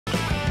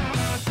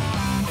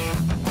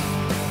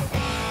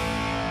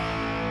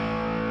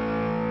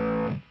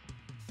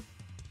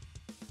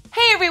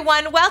Hey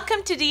everyone,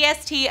 welcome to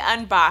DST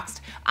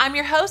Unboxed. I'm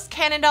your host,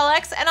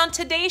 CannonDollX, and on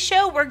today's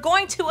show, we're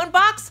going to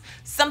unbox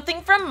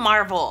something from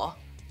Marvel.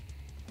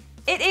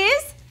 It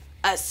is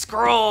a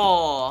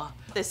Skrull.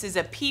 This is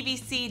a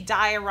PVC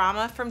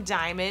diorama from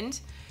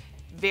Diamond.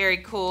 Very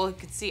cool. You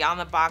can see on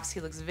the box,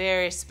 he looks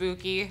very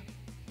spooky,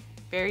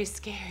 very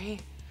scary.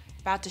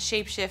 About to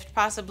shapeshift,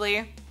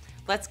 possibly.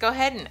 Let's go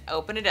ahead and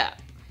open it up.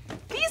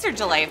 These are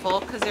delightful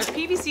because they're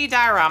PVC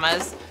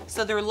dioramas,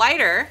 so they're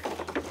lighter,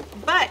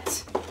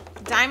 but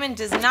Diamond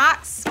does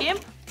not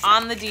skimp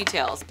on the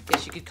details.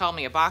 Guess you could call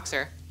me a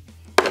boxer.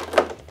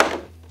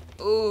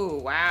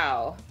 Ooh,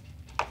 wow.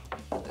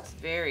 Looks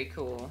very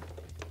cool.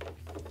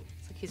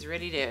 Looks like he's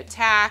ready to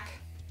attack.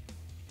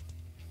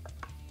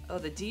 Oh,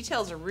 the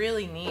details are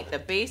really neat. The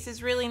base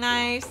is really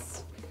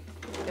nice.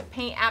 The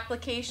paint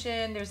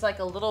application, there's like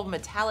a little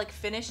metallic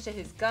finish to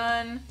his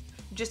gun.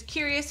 I'm just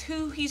curious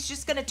who he's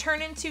just gonna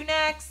turn into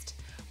next.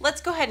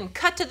 Let's go ahead and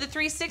cut to the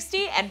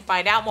 360 and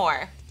find out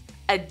more.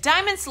 A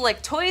Diamond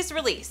Select Toys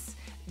release.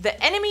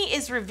 The enemy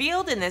is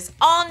revealed in this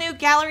all-new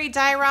gallery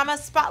diorama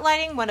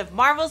spotlighting one of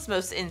Marvel's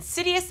most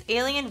insidious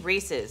alien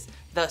races,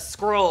 the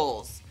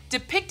Skrulls.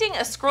 Depicting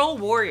a Skrull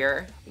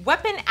warrior,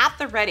 weapon at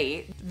the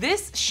ready,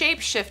 this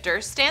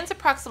shapeshifter stands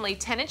approximately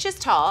 10 inches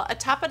tall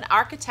atop an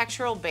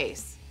architectural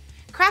base.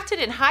 Crafted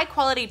in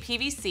high-quality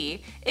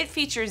PVC, it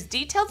features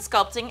detailed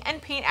sculpting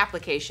and paint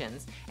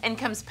applications and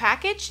comes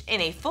packaged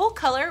in a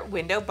full-color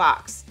window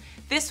box.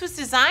 This was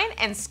designed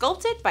and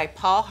sculpted by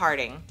Paul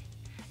Harding.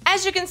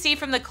 As you can see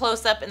from the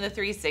close-up in the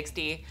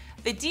 360,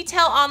 the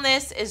detail on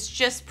this is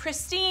just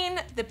pristine,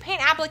 the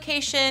paint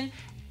application,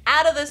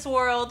 out of this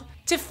world.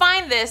 To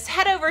find this,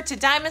 head over to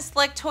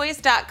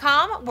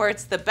diamondselecttoys.com where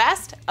it's the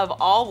best of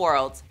all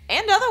worlds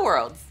and other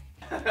worlds.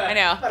 I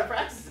know. My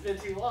practice has been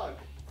too long.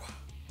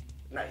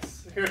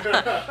 Nice.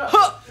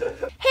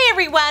 Hey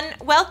everyone,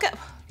 welcome.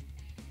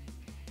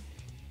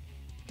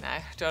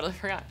 I totally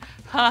forgot.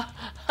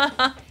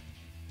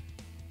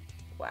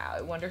 Wow,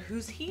 I wonder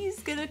who's he's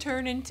gonna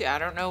turn into. I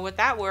don't know what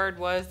that word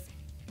was.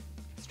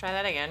 Let's try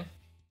that again.